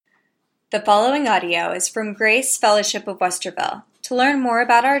The following audio is from Grace Fellowship of Westerville. To learn more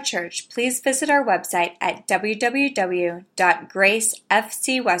about our church, please visit our website at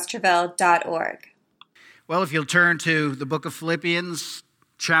www.gracefcwesterville.org. Well, if you'll turn to the book of Philippians,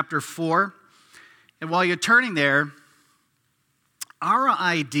 chapter 4. And while you're turning there, our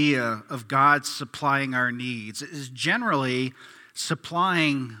idea of God supplying our needs is generally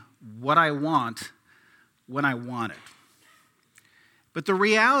supplying what I want when I want it. But the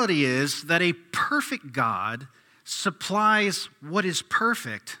reality is that a perfect God supplies what is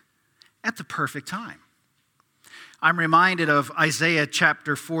perfect at the perfect time. I'm reminded of Isaiah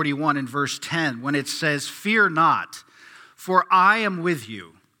chapter 41 and verse 10 when it says, "Fear not, for I am with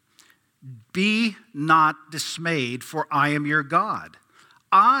you. Be not dismayed, for I am your God.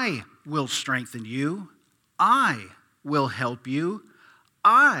 I will strengthen you. I will help you.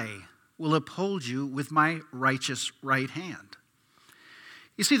 I will uphold you with my righteous right hand."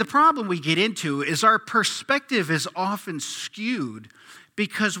 You see, the problem we get into is our perspective is often skewed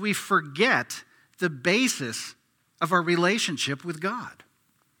because we forget the basis of our relationship with God.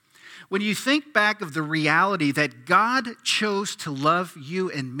 When you think back of the reality that God chose to love you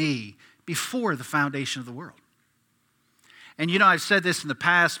and me before the foundation of the world. And you know, I've said this in the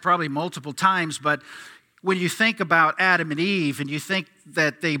past probably multiple times, but when you think about Adam and Eve and you think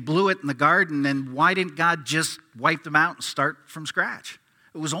that they blew it in the garden, and why didn't God just wipe them out and start from scratch?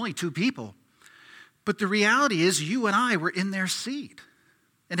 It was only two people. But the reality is you and I were in their seed.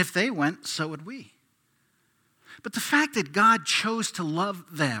 And if they went, so would we. But the fact that God chose to love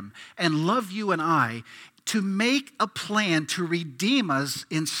them and love you and I, to make a plan to redeem us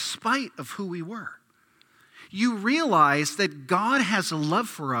in spite of who we were. You realize that God has a love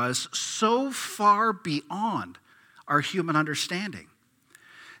for us so far beyond our human understanding.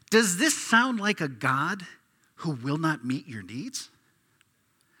 Does this sound like a God who will not meet your needs?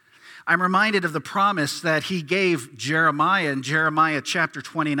 I'm reminded of the promise that he gave Jeremiah in Jeremiah chapter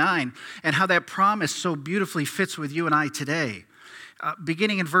 29 and how that promise so beautifully fits with you and I today.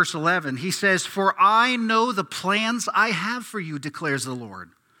 Beginning in verse 11, he says, "For I know the plans I have for you, declares the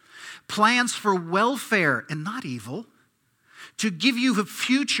Lord. Plans for welfare and not evil, to give you a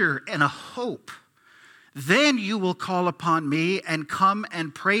future and a hope. Then you will call upon me and come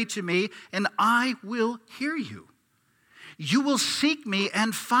and pray to me, and I will hear you. You will seek me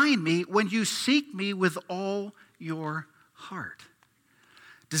and find me when you seek me with all your heart."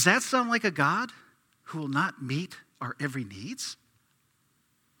 Does that sound like a God who will not meet our every needs?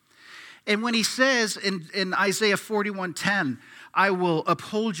 And when he says in Isaiah 41:10, "I will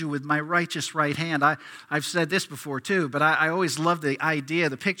uphold you with my righteous right hand," I've said this before too, but I always love the idea,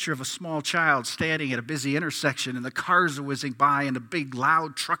 the picture of a small child standing at a busy intersection and the cars are whizzing by and the big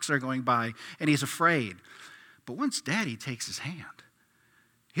loud trucks are going by and he's afraid. But once Daddy takes his hand,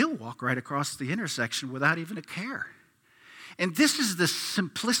 he'll walk right across the intersection without even a care. And this is the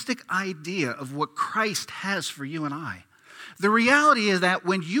simplistic idea of what Christ has for you and I. The reality is that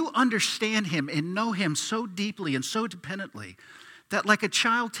when you understand him and know him so deeply and so dependently, that like a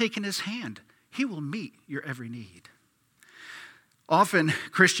child taking his hand, he will meet your every need. Often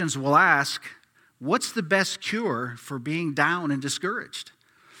Christians will ask, what's the best cure for being down and discouraged?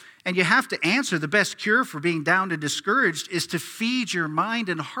 And you have to answer, the best cure for being down and discouraged is to feed your mind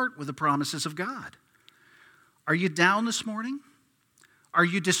and heart with the promises of God. Are you down this morning? Are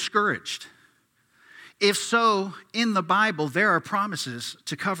you discouraged? If so, in the Bible, there are promises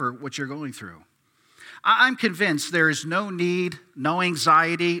to cover what you're going through. I'm convinced there is no need, no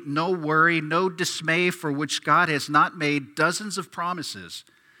anxiety, no worry, no dismay for which God has not made dozens of promises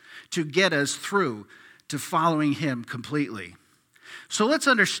to get us through to following him completely. So let's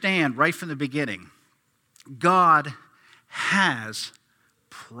understand right from the beginning, God has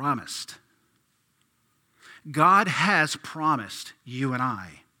promised. God has promised you and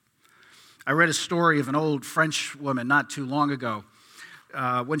I. I read a story of an old French woman not too long ago.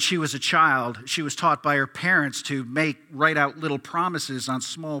 When she was a child, she was taught by her parents to write out little promises on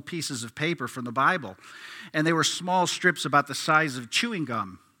small pieces of paper from the Bible. And they were small strips about the size of chewing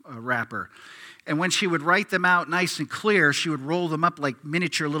gum wrapper. And when she would write them out nice and clear, she would roll them up like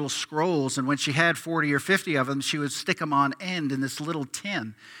miniature little scrolls. And when she had 40 or 50 of them, she would stick them on end in this little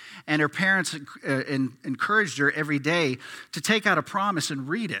tin. And her parents encouraged her every day to take out a promise and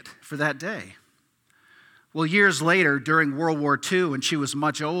read it for that day. Well, years later, during World War II, when she was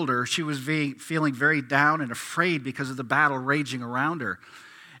much older, she was feeling very down and afraid because of the battle raging around her.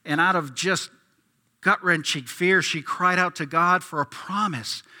 And out of just gut-wrenching fear, she cried out to God for a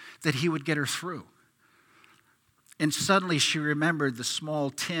promise that he would get her through. And suddenly she remembered the small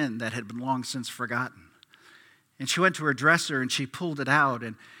tin that had been long since forgotten. And she went to her dresser and she pulled it out,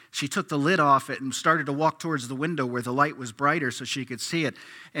 and She took the lid off it and started to walk towards the window where the light was brighter so she could see it.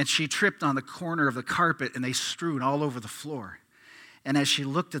 And she tripped on the corner of the carpet, and they strewed all over the floor. And as she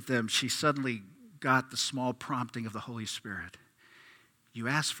looked at them, she suddenly got the small prompting of the Holy Spirit. You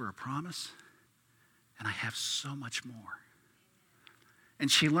asked for a promise, and I have so much more.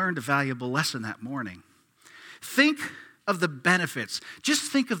 And she learned a valuable lesson that morning. Think of the benefits.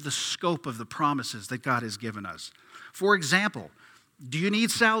 Just think of the scope of the promises that God has given us. For example, do you need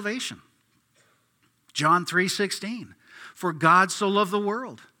salvation? John 3:16. For God so loved the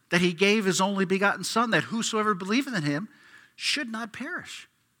world that he gave his only begotten Son, that whosoever believeth in him should not perish,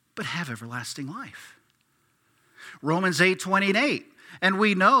 but have everlasting life. Romans 8:28. And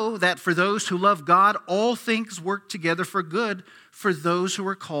we know that for those who love God, all things work together for good for those who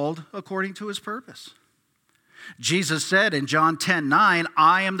are called according to his purpose. Jesus said in John 10:9,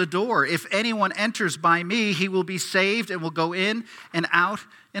 I am the door. If anyone enters by me, he will be saved and will go in and out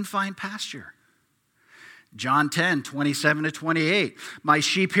and find pasture. John 10:27-28, my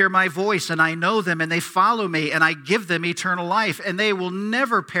sheep hear my voice, and I know them, and they follow me, and I give them eternal life, and they will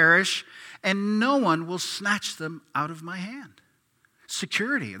never perish, and no one will snatch them out of my hand.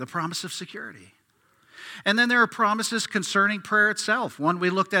 Security, the promise of security. And then there are promises concerning prayer itself. One we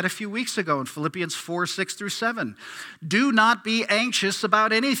looked at a few weeks ago in Philippians 4:6-7. Do not be anxious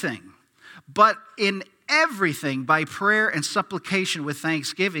about anything, but in everything by prayer and supplication with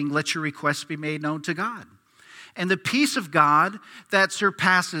thanksgiving, let your requests be made known to God. And the peace of God that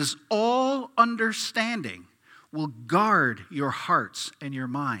surpasses all understanding will guard your hearts and your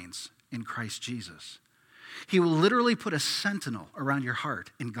minds in Christ Jesus. He will literally put a sentinel around your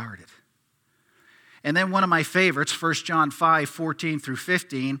heart and guard it. And then one of my favorites, 1 John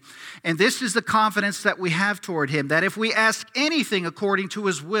 5:14-15. And this is the confidence that we have toward him, that if we ask anything according to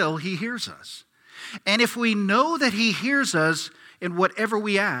his will, he hears us. And if we know that he hears us in whatever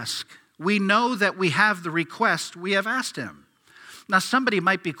we ask, we know that we have the request we have asked him. Now, somebody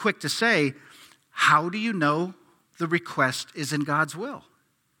might be quick to say, how do you know the request is in God's will?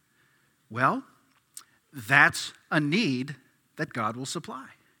 Well, that's a need that God will supply.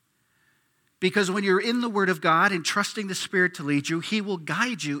 Because when you're in the Word of God and trusting the Spirit to lead you, he will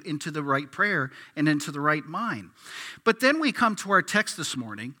guide you into the right prayer and into the right mind. But then we come to our text this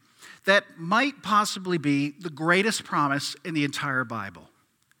morning that might possibly be the greatest promise in the entire Bible,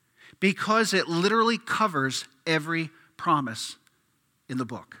 because it literally covers every promise in the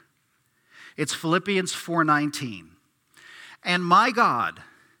book. It's Philippians 4:19. And my God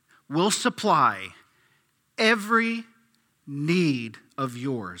will supply every need of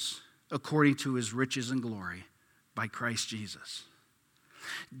yours according to his riches and glory by Christ Jesus.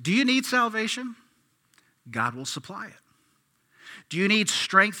 Do you need salvation? God will supply it. Do you need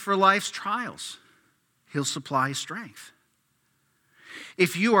strength for life's trials? He'll supply strength.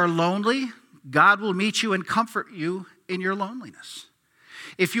 If you are lonely, God will meet you and comfort you in your loneliness.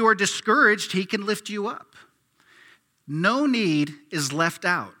 If you are discouraged, he can lift you up. No need is left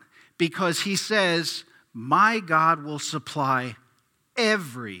out, because he says, my God will supply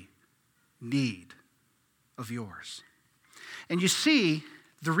every need of yours. And you see,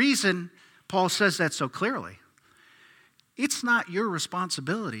 the reason Paul says that so clearly, it's not your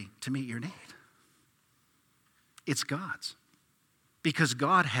responsibility to meet your need. It's God's. Because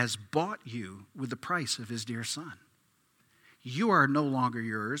God has bought you with the price of his dear Son. You are no longer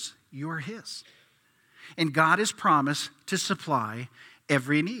yours, you are his. And God has promised to supply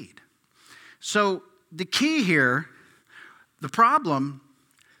every need. So the key here, the problem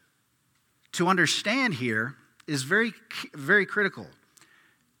to understand here is very, very critical.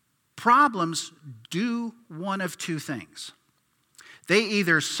 Problems do one of two things. They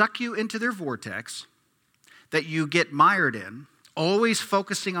either suck you into their vortex that you get mired in, always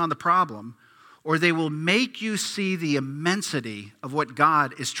focusing on the problem, or they will make you see the immensity of what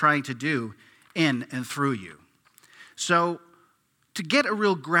God is trying to do in and through you. So, to get a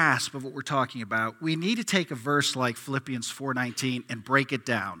real grasp of what we're talking about, we need to take a verse like Philippians 4:19 and break it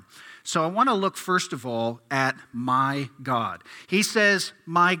down. So I want to look first of all at my God. He says,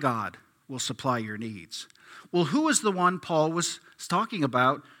 my God will supply your needs. Well, who was the one Paul was talking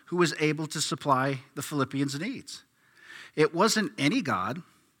about who was able to supply the Philippians' needs? It wasn't any God.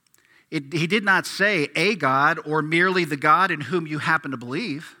 He did not say a God or merely the God in whom you happen to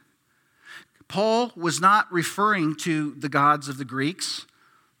believe. Paul was not referring to the gods of the Greeks,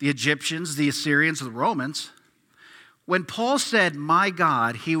 the Egyptians, the Assyrians, or the Romans. When Paul said, my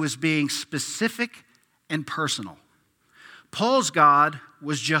God, he was being specific and personal. Paul's God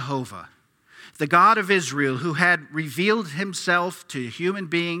was Jehovah, the God of Israel, who had revealed himself to human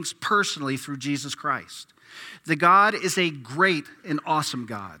beings personally through Jesus Christ. The God is a great and awesome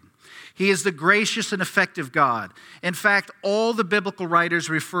God. He is the gracious and effective God. In fact, all the biblical writers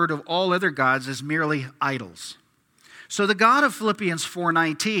refer to all other gods as merely idols. So the God of Philippians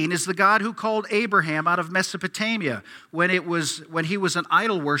 4:19 is the God who called Abraham out of Mesopotamia when he was an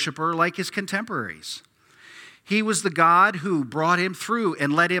idol worshiper like his contemporaries. He was the God who brought him through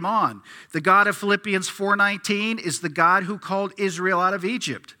and led him on. The God of Philippians 4:19 is the God who called Israel out of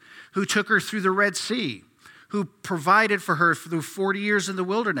Egypt, who took her through the Red Sea, who provided for her through 40 years in the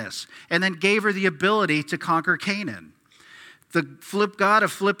wilderness, and then gave her the ability to conquer Canaan. The God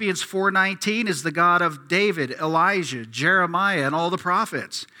of Philippians 4:19 is the God of David, Elijah, Jeremiah, and all the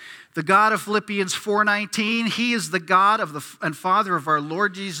prophets. The God of Philippians 4:19, he is the God and Father of our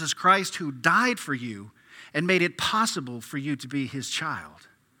Lord Jesus Christ, who died for you and made it possible for you to be his child.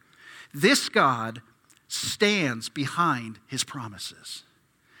 This God stands behind his promises.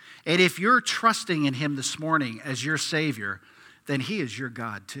 And if you're trusting in him this morning as your Savior, then he is your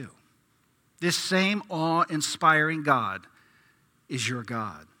God too. This same awe-inspiring God is your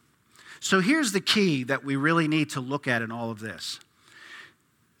God. So here's the key that we really need to look at in all of this.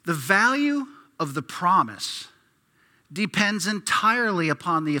 The value of the promise depends entirely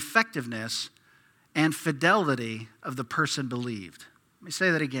upon the effectiveness and fidelity of the person believed. Let me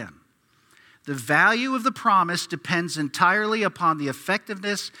say that again. The value of the promise depends entirely upon the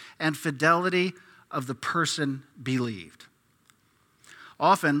effectiveness and fidelity of the person believed.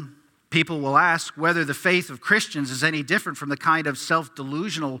 Often, people will ask whether the faith of Christians is any different from the kind of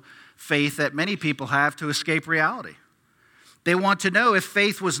self-delusional faith that many people have to escape reality. They want to know if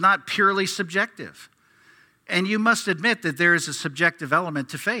faith was not purely subjective. And you must admit that there is a subjective element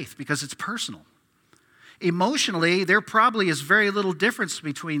to faith because it's personal. Emotionally, there probably is very little difference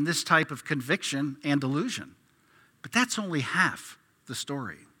between this type of conviction and delusion. But that's only half the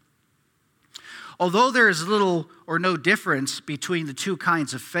story. Although there is little or no difference between the two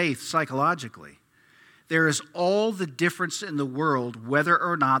kinds of faith psychologically, there is all the difference in the world whether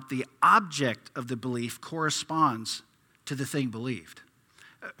or not the object of the belief corresponds to the thing believed.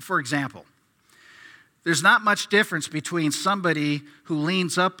 For example, there's not much difference between somebody who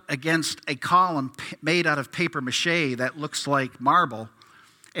leans up against a column made out of paper mache that looks like marble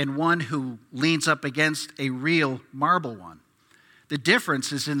and one who leans up against a real marble one. The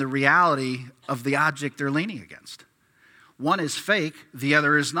difference is in the reality of the object they're leaning against. One is fake, the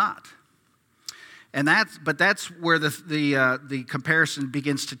other is not. But that's where the comparison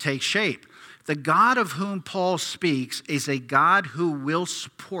begins to take shape. The God of whom Paul speaks is a God who will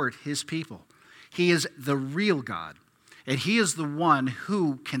support his people. He is the real God, and he is the one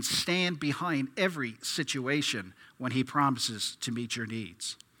who can stand behind every situation when he promises to meet your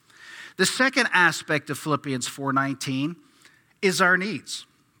needs. The second aspect of Philippians 4:19 is our needs.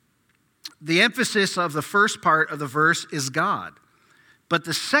 The emphasis of the first part of the verse is God, but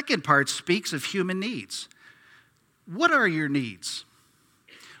the second part speaks of human needs. What are your needs?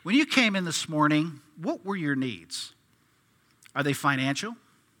 When you came in this morning, what were your needs? Are they financial?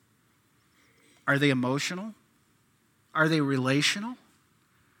 Are they emotional? Are they relational?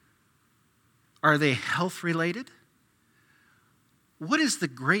 Are they health related? What is the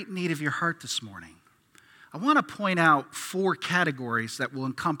great need of your heart this morning? I want to point out 4 categories that will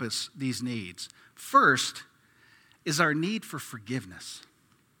encompass these needs. First is our need for forgiveness.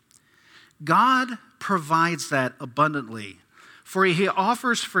 God provides that abundantly, for he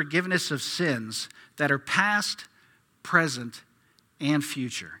offers forgiveness of sins that are past, present, and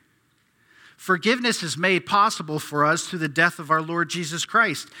future. Forgiveness is made possible for us through the death of our Lord Jesus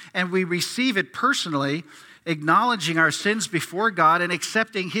Christ, and we receive it personally, acknowledging our sins before God and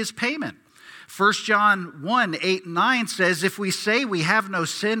accepting his payment. 1 John 1:8-9 says, if we say we have no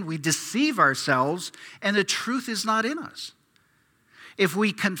sin, we deceive ourselves, and the truth is not in us. If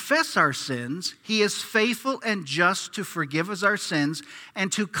we confess our sins, he is faithful and just to forgive us our sins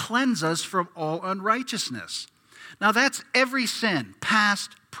and to cleanse us from all unrighteousness. Now that's every sin,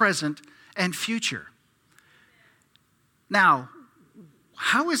 past, present, and future. Now,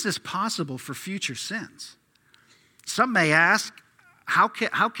 how is this possible for future sins? Some may ask, how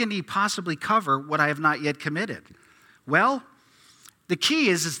can he possibly cover what I have not yet committed? Well, the key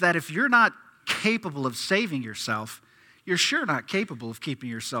is that if you're not capable of saving yourself, you're sure not capable of keeping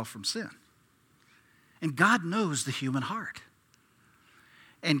yourself from sin. And God knows the human heart.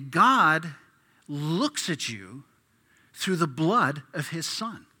 And God looks at you through the blood of his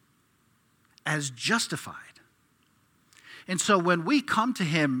Son as justified. And so when we come to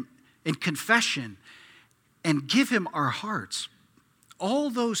him in confession and give him our hearts,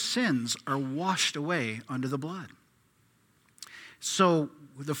 all those sins are washed away under the blood. So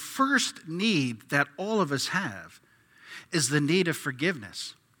the first need that all of us have is the need of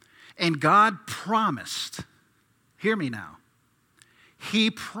forgiveness. And God promised, hear me now,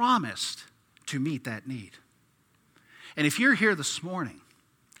 He promised to meet that need. And if you're here this morning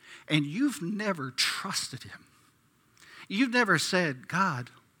and you've never trusted Him, you've never said, God,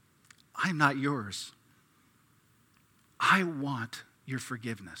 I'm not yours. I want your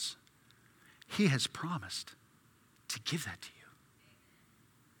forgiveness. He has promised to give that to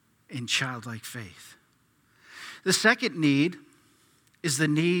you in childlike faith. The second need is the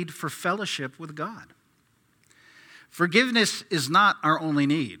need for fellowship with God. Forgiveness is not our only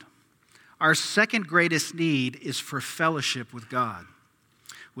need. Our second greatest need is for fellowship with God.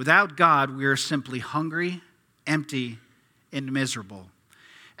 Without God, we are simply hungry, empty, and miserable.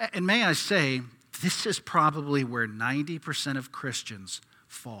 And may I say, this is probably where 90% of Christians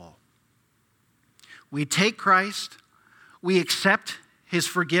fall. We take Christ, we accept His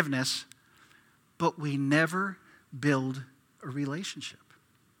forgiveness, but we never build a relationship.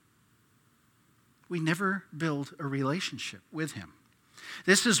 We never build a relationship with Him.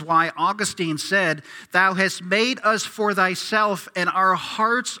 This is why Augustine said, "Thou hast made us for thyself, and our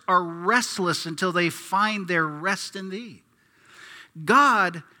hearts are restless until they find their rest in thee."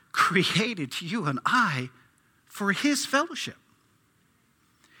 God created you and I for His fellowship.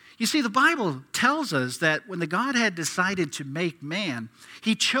 You see, the Bible tells us that when the God had decided to make man,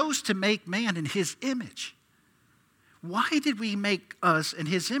 He chose to make man in His image. Why did we make us in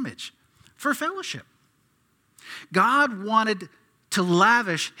His image? For fellowship. God wanted to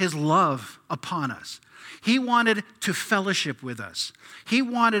lavish His love upon us. He wanted to fellowship with us. He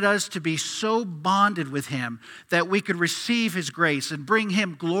wanted us to be so bonded with Him that we could receive His grace and bring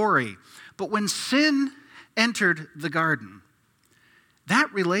Him glory. But when sin entered the garden,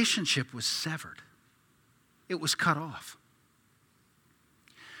 that relationship was severed. It was cut off.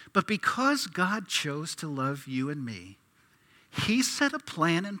 But because God chose to love you and me, He set a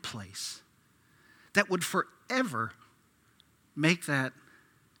plan in place that would forever make that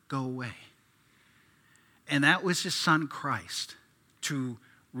go away. And that was His Son Christ to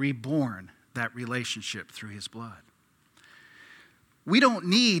reborn that relationship through His blood. We don't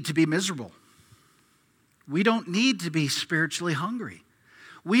need to be miserable. We don't need to be spiritually hungry.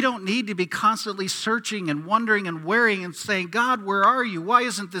 We don't need to be constantly searching and wondering and worrying and saying, God, where are you? Why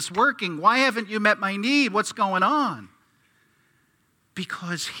isn't this working? Why haven't you met my need? What's going on?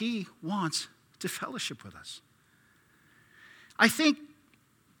 Because He wants to fellowship with us. I think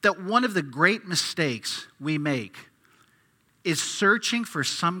that one of the great mistakes we make is searching for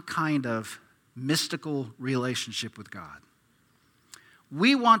some kind of mystical relationship with God.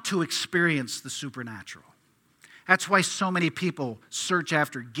 We want to experience the supernatural. That's why so many people search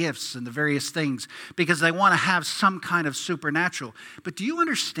after gifts and the various things, because they want to have some kind of supernatural. But do you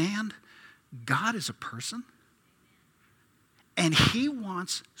understand? God is a person, and He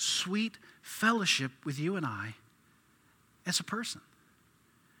wants sweet fellowship with you and I as a person.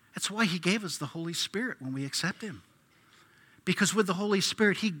 That's why He gave us the Holy Spirit when we accept Him. Because with the Holy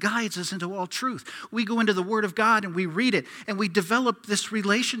Spirit, He guides us into all truth. We go into the Word of God and we read it, and we develop this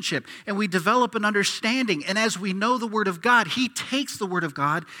relationship, and we develop an understanding. And as we know the Word of God, He takes the Word of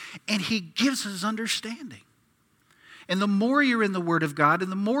God and He gives us understanding. And the more you're in the Word of God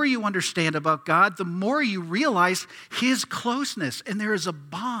and the more you understand about God, the more you realize His closeness. And there is a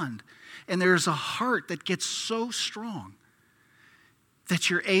bond and there is a heart that gets so strong that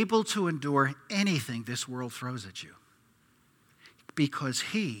you're able to endure anything this world throws at you. Because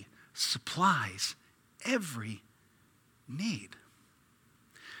He supplies every need.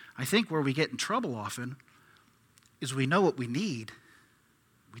 I think where we get in trouble often is we know what we need,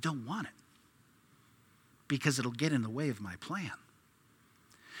 we don't want it. Because it'll get in the way of my plan.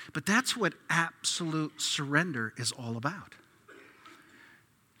 But that's what absolute surrender is all about.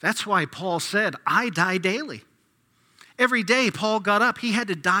 That's why Paul said, I die daily. Every day Paul got up, he had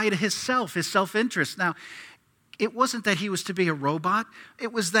to die to his self-interest. Now, it wasn't that he was to be a robot.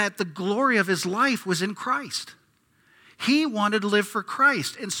 It was that the glory of his life was in Christ. He wanted to live for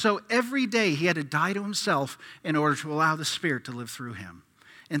Christ. And so every day he had to die to himself in order to allow the Spirit to live through him.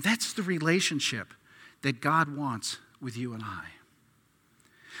 And that's the relationship that God wants with you and I.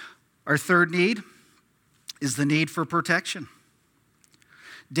 Our third need is the need for protection.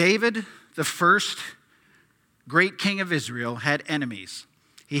 David, the first great king of Israel, had enemies.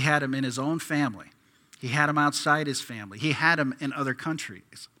 He had them in his own family. He had them outside his family. He had them in other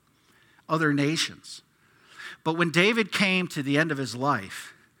countries, other nations. But when David came to the end of his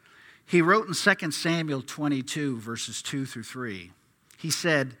life, he wrote in 2 Samuel 22, verses 2 through 3, he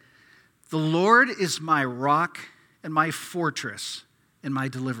said, "The Lord is my rock and my fortress, and my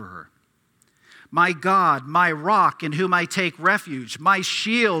deliverer. My God, my rock in whom I take refuge, my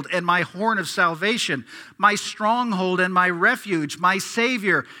shield and my horn of salvation, my stronghold and my refuge, my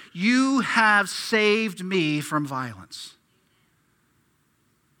Savior, you have saved me from violence.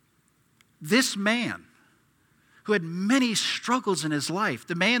 This man who had many struggles in his life,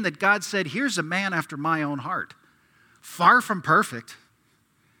 the man that God said, here's a man after my own heart, far from perfect,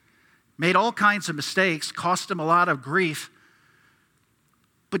 made all kinds of mistakes, cost him a lot of grief,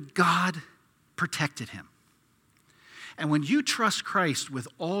 but God protected him. And when you trust Christ with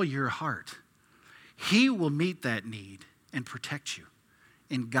all your heart, he will meet that need and protect you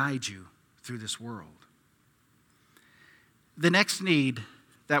and guide you through this world. The next need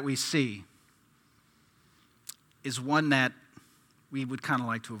that we see is one that we would kind of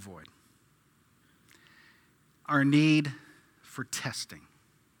like to avoid. Our need for testing.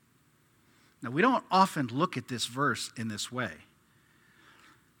 Now, we don't often look at this verse in this way,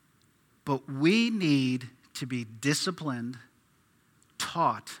 but we need to be disciplined,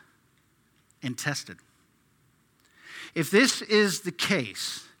 taught, and tested. If this is the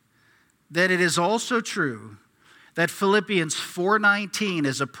case, then it is also true that Philippians 4:19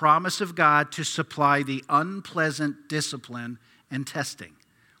 is a promise of God to supply the unpleasant discipline and testing.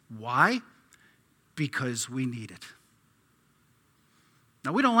 Why? Because we need it.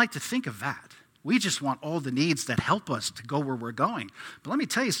 Now, we don't like to think of that. We just want all the needs that help us to go where we're going. But let me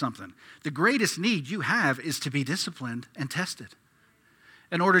tell you something. The greatest need you have is to be disciplined and tested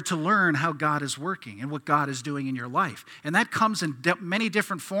in order to learn how God is working and what God is doing in your life. And that comes in many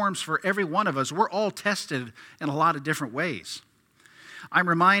different forms for every one of us. We're all tested in a lot of different ways. I'm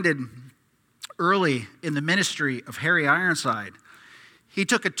reminded early in the ministry of Harry Ironside. He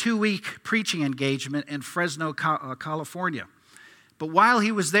took a 2-week preaching engagement in Fresno, California. But while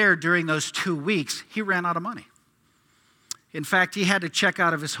he was there during those 2 weeks, he ran out of money. In fact, he had to check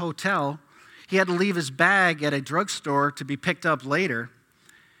out of his hotel. He had to leave his bag at a drugstore to be picked up later.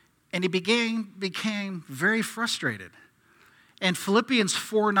 And he became very frustrated. And Philippians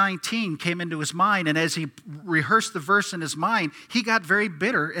 4:19 came into his mind. And as he rehearsed the verse in his mind, he got very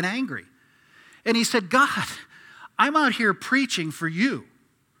bitter and angry. And he said, God, I'm out here preaching for you.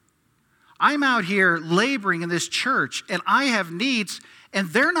 I'm out here laboring in this church, and I have needs, and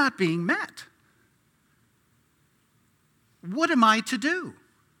they're not being met. What am I to do?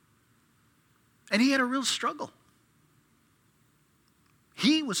 And he had a real struggle.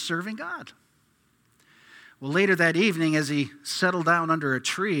 He was serving God. Well, later that evening, as he settled down under a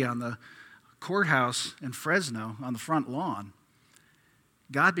tree on the courthouse in Fresno on the front lawn,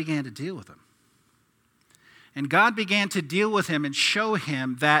 God began to deal with him. And God began to deal with him and show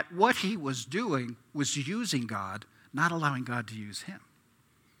him that what he was doing was using God, not allowing God to use him.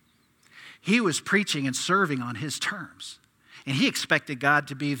 He was preaching and serving on his terms. And he expected God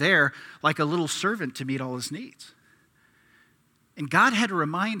to be there like a little servant to meet all his needs. And God had to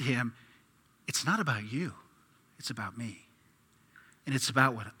remind him, it's not about you, it's about me. And it's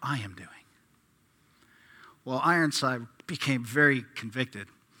about what I am doing. Well, Ironside became very convicted,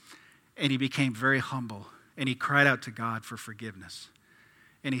 and he became very humble. And he cried out to God for forgiveness.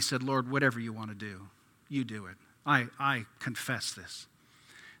 And he said, Lord, whatever you want to do, you do it. I confess this.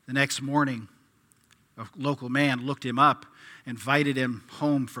 The next morning, a local man looked him up, invited him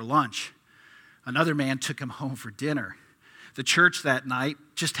home for lunch. Another man took him home for dinner. The church that night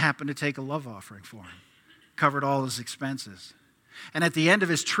just happened to take a love offering for him, covered all his expenses. And at the end of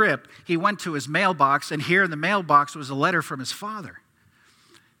his trip, he went to his mailbox, and here in the mailbox was a letter from his father.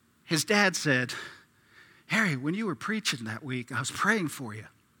 His dad said, Harry, when you were preaching that week, I was praying for you.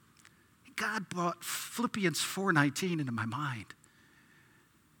 God brought Philippians 4:19 into my mind.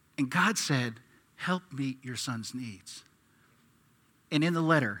 And God said, help meet your son's needs. And in the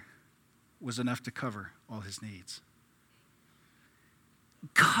letter was enough to cover all his needs.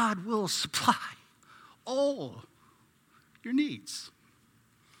 God will supply all your needs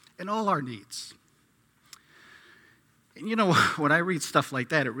and all our needs. And you know, when I read stuff like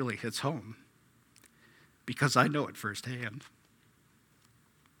that, it really hits home. Because I know it firsthand.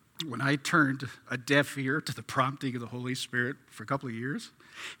 When I turned a deaf ear to the prompting of the Holy Spirit for a couple of years,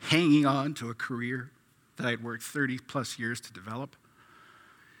 hanging on to a career that I'd worked 30 plus years to develop,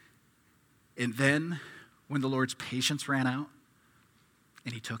 and then when the Lord's patience ran out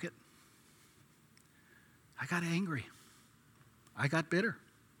and he took it, I got angry. I got bitter.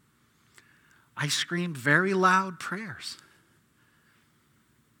 I screamed very loud prayers.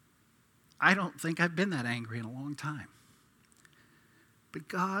 I don't think I've been that angry in a long time. But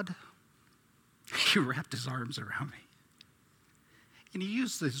God, he wrapped his arms around me. And he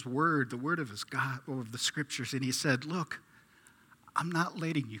used his word, the word of his God, of the scriptures, and he said, look, I'm not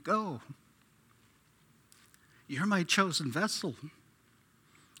letting you go. You're my chosen vessel.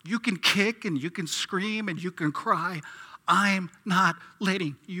 You can kick and you can scream and you can cry. I'm not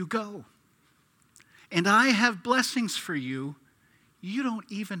letting you go. And I have blessings for you you don't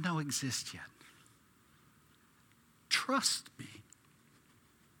even know exist yet. Trust me.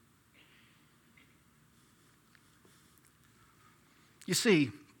 You see,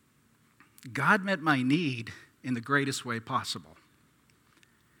 God met my need in the greatest way possible.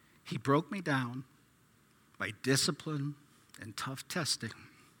 He broke me down by discipline and tough testing.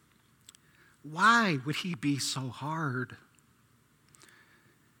 Why would he be so hard?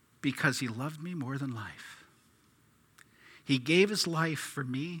 Because he loved me more than life. He gave his life for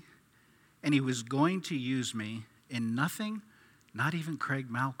me, and he was going to use me, and nothing, not even Craig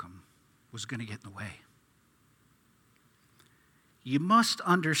Malcolm, was going to get in the way. You must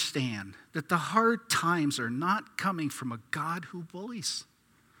understand that the hard times are not coming from a God who bullies.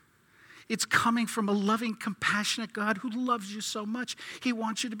 It's coming from a loving, compassionate God who loves you so much. He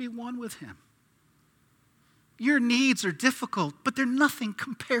wants you to be one with him. Your needs are difficult, but they're nothing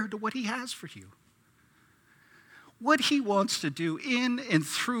compared to what he has for you. What he wants to do in and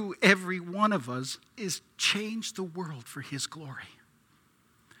through every one of us is change the world for his glory.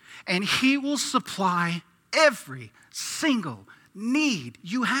 And he will supply every single need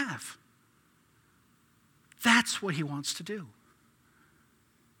you have. That's what he wants to do.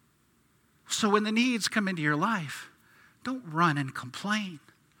 So when the needs come into your life, don't run and complain.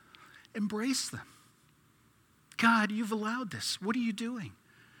 Embrace them. God, you've allowed this. What are you doing?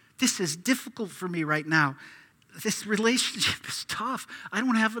 This is difficult for me right now. This relationship is tough. I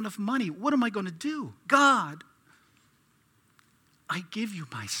don't have enough money. What am I going to do? God, I give you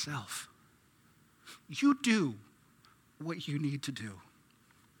myself. You do what you need to do.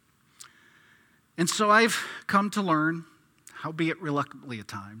 And so I've come to learn, howbeit reluctantly at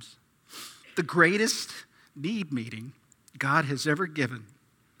times, the greatest need meeting God has ever given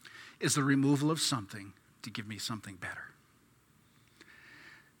is the removal of something to give me something better.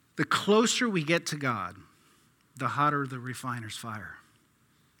 The closer we get to God, the hotter the refiner's fire.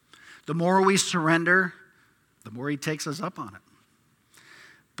 The more we surrender, the more he takes us up on it.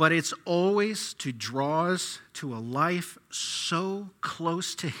 But it's always to draw us to a life so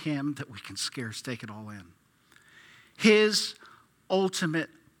close to him that we can scarce take it all in. His ultimate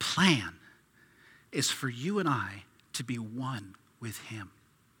plan is for you and I to be one with him.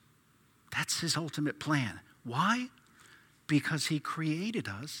 That's his ultimate plan. Why? Because he created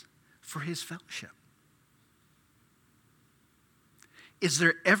us for his fellowship. Is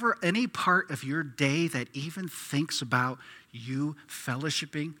there ever any part of your day that even thinks about you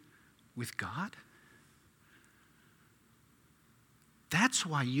fellowshipping with God? That's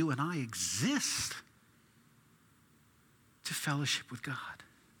why you and I exist, to fellowship with God.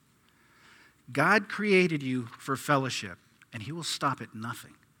 God created you for fellowship, and he will stop at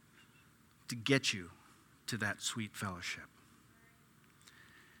nothing to get you to that sweet fellowship.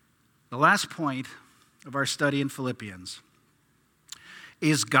 The last point of our study in Philippians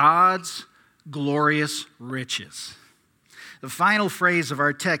is God's glorious riches. The final phrase of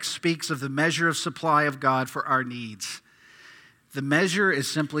our text speaks of the measure of supply of God for our needs. The measure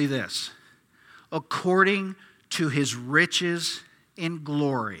is simply this: according to his riches in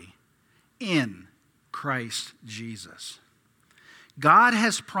glory in Christ Jesus. God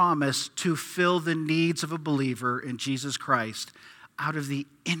has promised to fill the needs of a believer in Jesus Christ out of the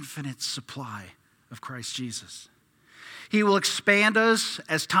infinite supply of Christ Jesus. He will expand us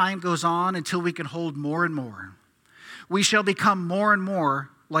as time goes on until we can hold more and more. We shall become more and more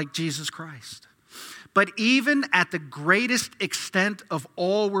like Jesus Christ. But even at the greatest extent of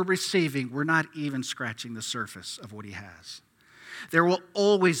all we're receiving, we're not even scratching the surface of what he has. There will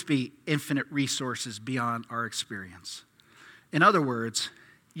always be infinite resources beyond our experience. In other words,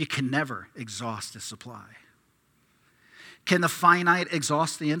 you can never exhaust the supply. Can the finite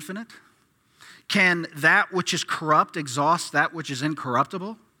exhaust the infinite? Can that which is corrupt exhaust that which is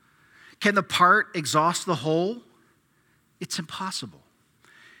incorruptible? Can the part exhaust the whole? It's impossible.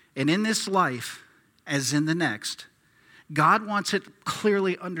 And in this life, as in the next, God wants it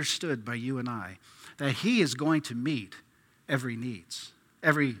clearly understood by you and I that he is going to meet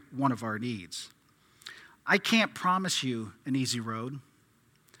every one of our needs. I can't promise you an easy road.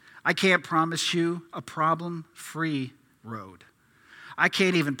 I can't promise you a problem-free road. I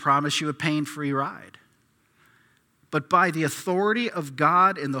can't even promise you a pain-free ride. But by the authority of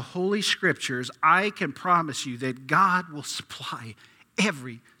God in the Holy Scriptures, I can promise you that God will supply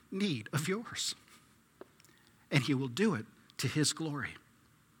every need of yours. And he will do it to his glory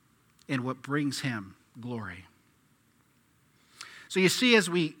and what brings him glory. So you see, as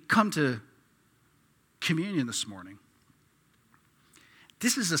we come to communion this morning,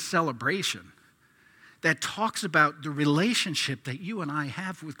 this is a celebration that talks about the relationship that you and I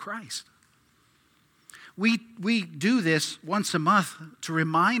have with Christ. We do this once a month to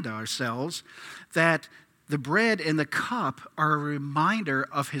remind ourselves that the bread and the cup are a reminder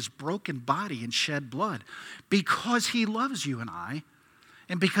of his broken body and shed blood because he loves you and I,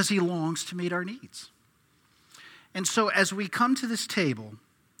 and because he longs to meet our needs. And so as we come to this table,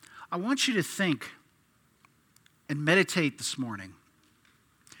 I want you to think and meditate this morning.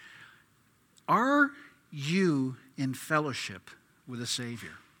 Are you in fellowship with a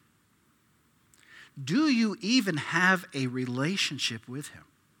Savior? Do you even have a relationship with him?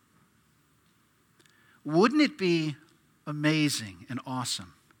 Wouldn't it be amazing and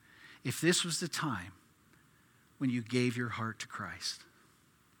awesome if this was the time when you gave your heart to Christ?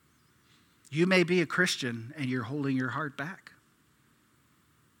 You may be a Christian and you're holding your heart back.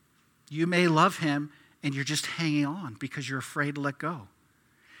 You may love him and you're just hanging on because you're afraid to let go.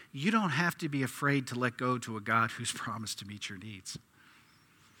 You don't have to be afraid to let go to a God who's promised to meet your needs.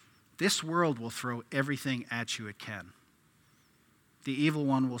 This world will throw everything at you it can. The evil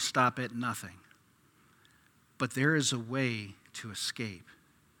one will stop at nothing. But there is a way to escape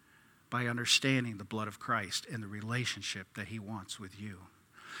by understanding the blood of Christ and the relationship that he wants with you.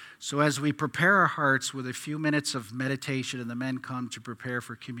 So as we prepare our hearts with a few minutes of meditation and the men come to prepare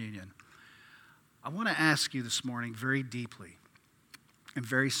for communion, I want to ask you this morning very deeply and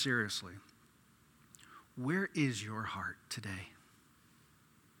very seriously, where is your heart today?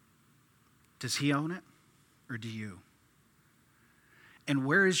 Does he own it, or do you? And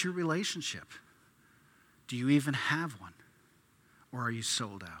where is your relationship? Do you even have one, or are you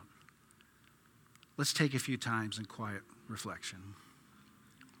sold out? Let's take a few times in quiet reflection.